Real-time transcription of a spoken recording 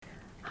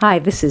Hi,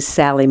 this is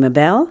Sally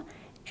Mabel,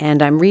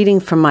 and I'm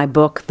reading from my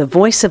book, The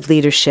Voice of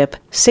Leadership,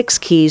 6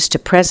 Keys to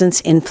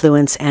Presence,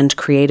 Influence, and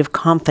Creative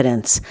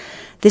Confidence.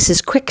 This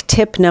is quick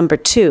tip number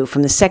 2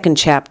 from the second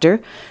chapter.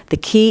 The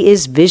key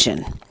is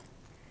vision.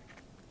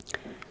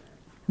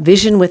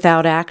 Vision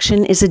without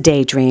action is a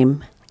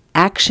daydream.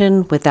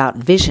 Action without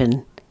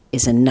vision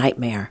is a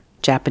nightmare.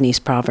 Japanese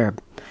proverb.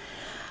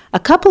 A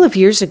couple of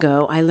years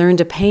ago, I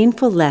learned a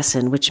painful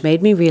lesson which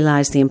made me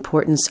realize the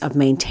importance of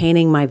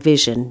maintaining my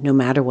vision no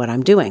matter what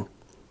I'm doing.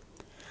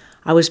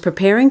 I was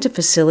preparing to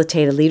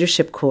facilitate a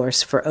leadership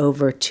course for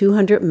over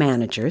 200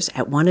 managers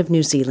at one of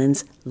New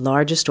Zealand's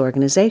largest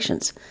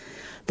organizations.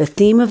 The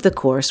theme of the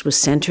course was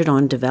centered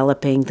on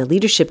developing the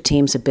leadership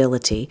team's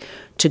ability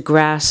to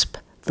grasp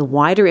the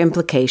wider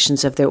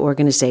implications of their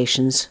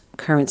organization's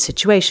current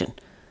situation,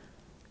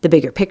 the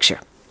bigger picture.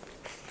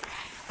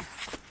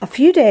 A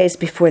few days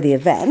before the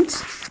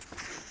event,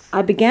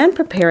 I began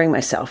preparing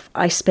myself.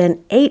 I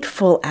spent 8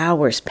 full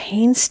hours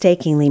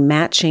painstakingly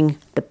matching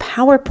the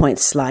PowerPoint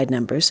slide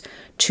numbers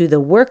to the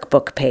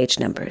workbook page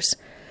numbers.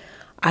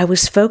 I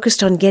was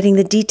focused on getting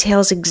the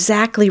details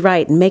exactly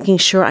right and making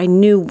sure I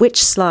knew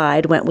which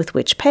slide went with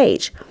which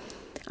page.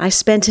 I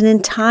spent an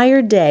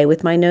entire day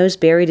with my nose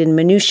buried in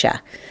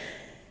minutia.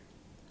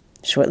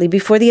 Shortly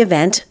before the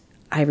event,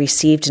 I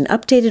received an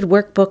updated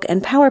workbook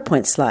and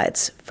PowerPoint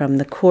slides from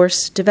the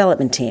course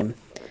development team.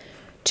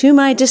 To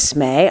my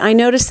dismay, I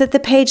noticed that the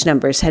page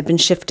numbers had been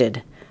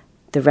shifted.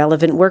 The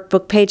relevant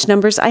workbook page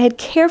numbers I had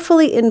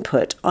carefully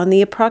input on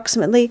the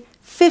approximately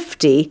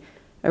 50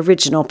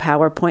 original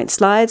PowerPoint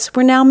slides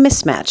were now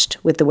mismatched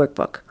with the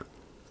workbook.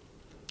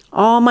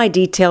 All my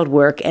detailed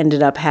work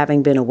ended up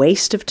having been a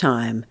waste of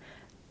time.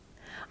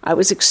 I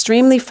was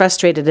extremely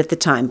frustrated at the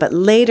time, but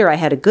later I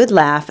had a good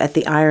laugh at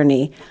the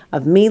irony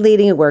of me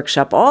leading a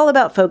workshop all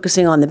about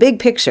focusing on the big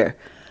picture,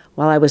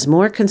 while I was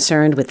more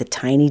concerned with the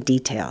tiny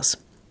details.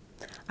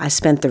 I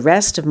spent the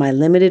rest of my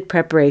limited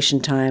preparation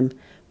time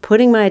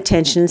putting my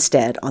attention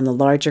instead on the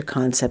larger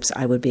concepts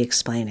I would be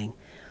explaining.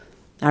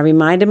 I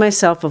reminded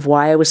myself of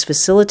why I was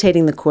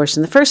facilitating the course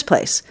in the first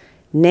place,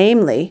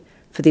 namely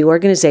for the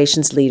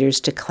organization's leaders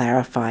to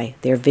clarify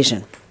their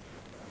vision.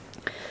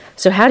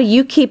 So how do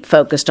you keep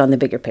focused on the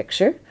bigger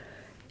picture,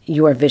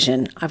 your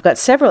vision? I've got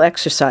several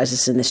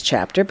exercises in this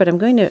chapter, but I'm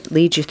going to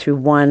lead you through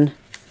one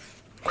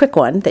quick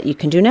one that you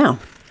can do now.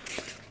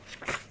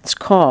 It's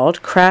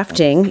called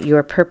Crafting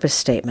Your Purpose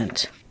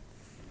Statement.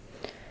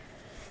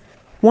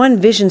 One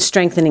vision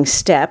strengthening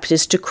step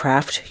is to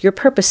craft your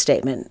purpose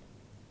statement.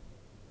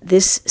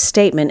 This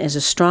statement is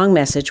a strong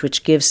message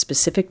which gives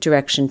specific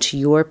direction to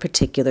your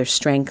particular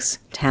strengths,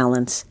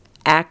 talents,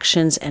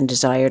 actions, and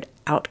desired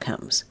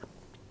outcomes.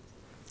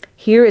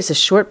 Here is a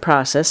short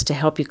process to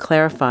help you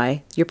clarify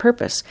your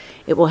purpose.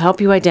 It will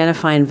help you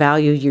identify and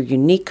value your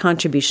unique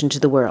contribution to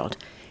the world.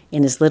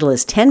 In as little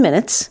as 10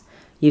 minutes,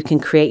 you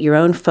can create your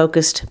own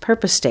focused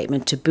purpose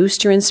statement to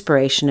boost your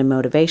inspiration and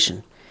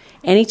motivation.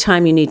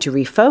 Anytime you need to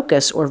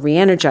refocus or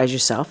re-energize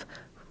yourself,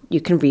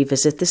 you can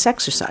revisit this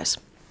exercise.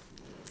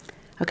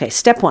 Okay,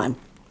 step 1.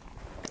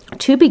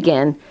 To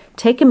begin,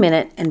 take a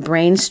minute and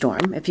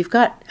brainstorm. If you've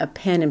got a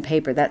pen and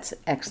paper, that's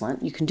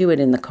excellent. You can do it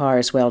in the car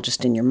as well,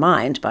 just in your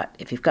mind, but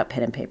if you've got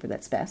pen and paper,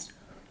 that's best.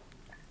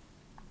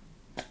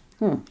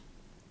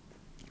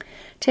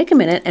 Take a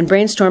minute and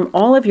brainstorm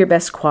all of your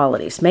best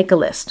qualities. Make a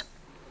list.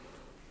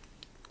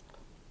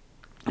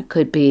 It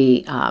could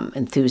be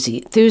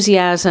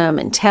enthusiasm,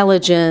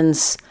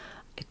 intelligence.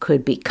 It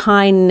could be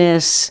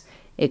kindness.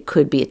 It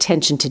could be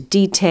attention to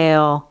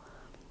detail.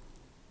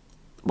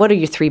 What are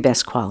your 3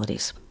 best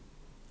qualities?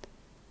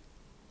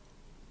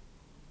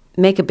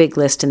 Make a big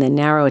list and then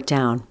narrow it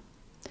down.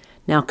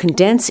 Now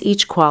condense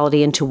each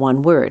quality into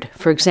one word.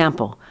 For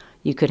example,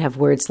 you could have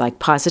words like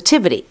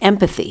positivity,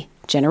 empathy,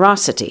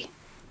 generosity.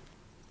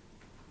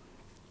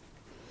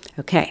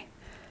 Okay,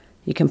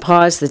 you can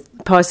pause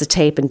the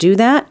tape and do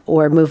that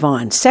or move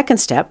on. Second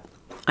step,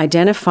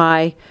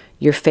 identify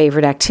your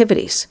favorite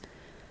activities.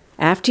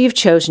 After you've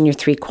chosen your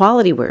 3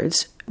 quality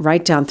words,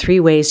 write down 3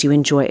 ways you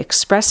enjoy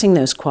expressing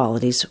those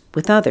qualities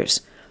with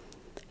others,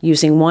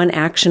 using one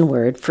action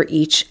word for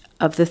each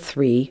of the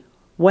 3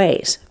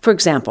 ways. For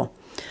example,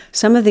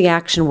 some of the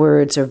action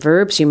words or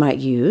verbs you might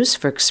use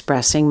for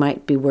expressing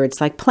might be words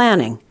like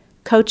planning,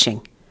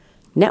 coaching,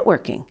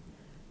 networking,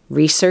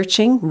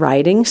 researching,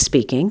 writing,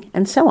 speaking,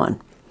 and so on.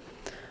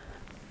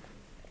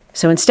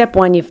 So in step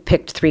 1, you've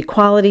picked 3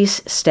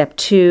 qualities. Step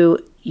 2,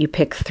 you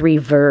pick 3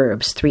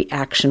 verbs, 3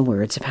 action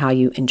words of how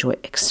you enjoy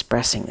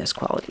expressing those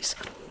qualities.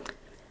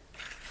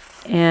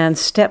 And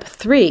step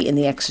 3 in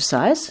the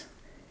exercise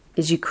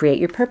is you create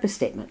your purpose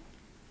statement.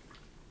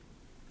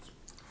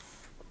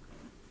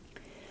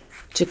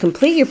 To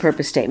complete your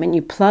purpose statement,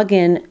 you plug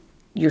in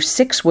your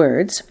 6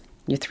 words,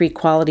 your 3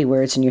 quality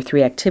words and your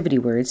 3 activity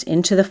words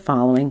into the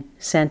following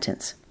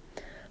sentence.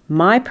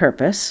 My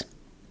purpose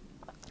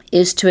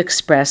is to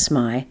express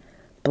my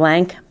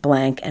blank,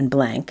 blank, and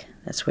blank,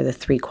 that's where the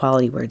 3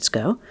 quality words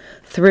go,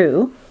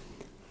 through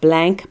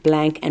blank,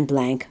 blank, and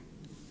blank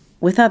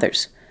with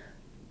others.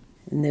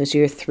 And those are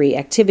your 3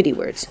 activity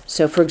words.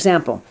 So, for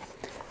example,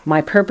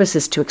 my purpose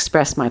is to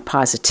express my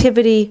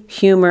positivity,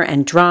 humor,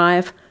 and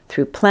drive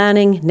through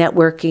planning,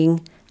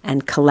 networking,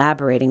 and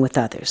collaborating with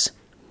others.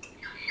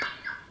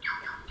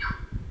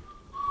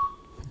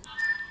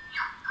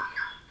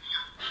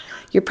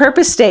 Your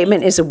purpose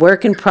statement is a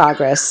work in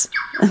progress.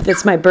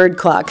 That's my bird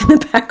clock in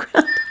the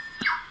background.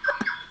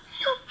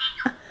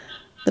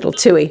 Little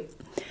Tui.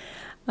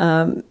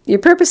 Your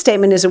purpose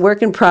statement is a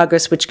work in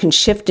progress which can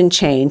shift and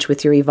change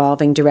with your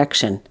evolving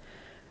direction.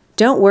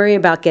 Don't worry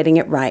about getting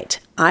it right.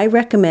 I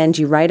recommend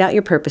you write out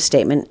your purpose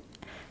statement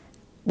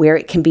where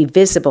it can be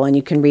visible and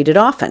you can read it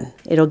often.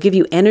 It'll give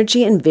you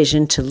energy and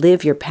vision to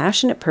live your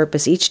passionate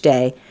purpose each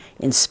day,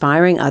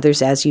 inspiring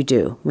others as you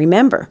do.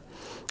 Remember,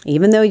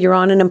 even though you're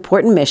on an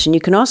important mission, you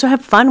can also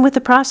have fun with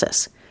the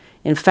process.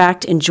 In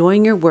fact,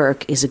 enjoying your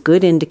work is a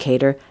good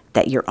indicator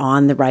that you're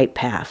on the right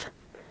path.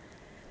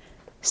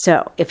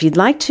 So, if you'd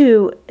like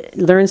to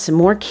learn some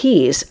more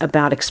keys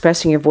about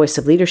expressing your voice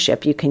of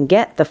leadership, you can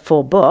get the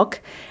full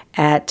book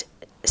at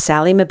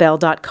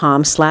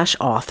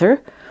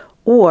sallymabel.com/author,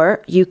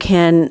 or you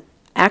can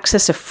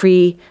access a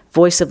free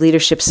Voice of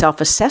Leadership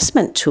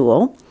self-assessment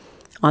tool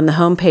on the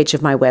homepage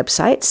of my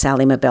website,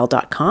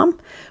 sallymabel.com,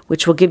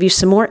 which will give you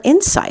some more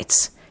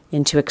insights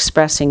into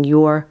expressing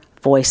your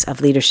voice of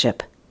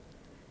leadership.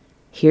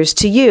 Here's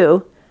to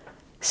you,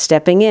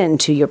 stepping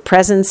into your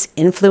presence,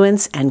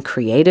 influence, and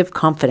creative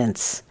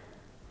confidence.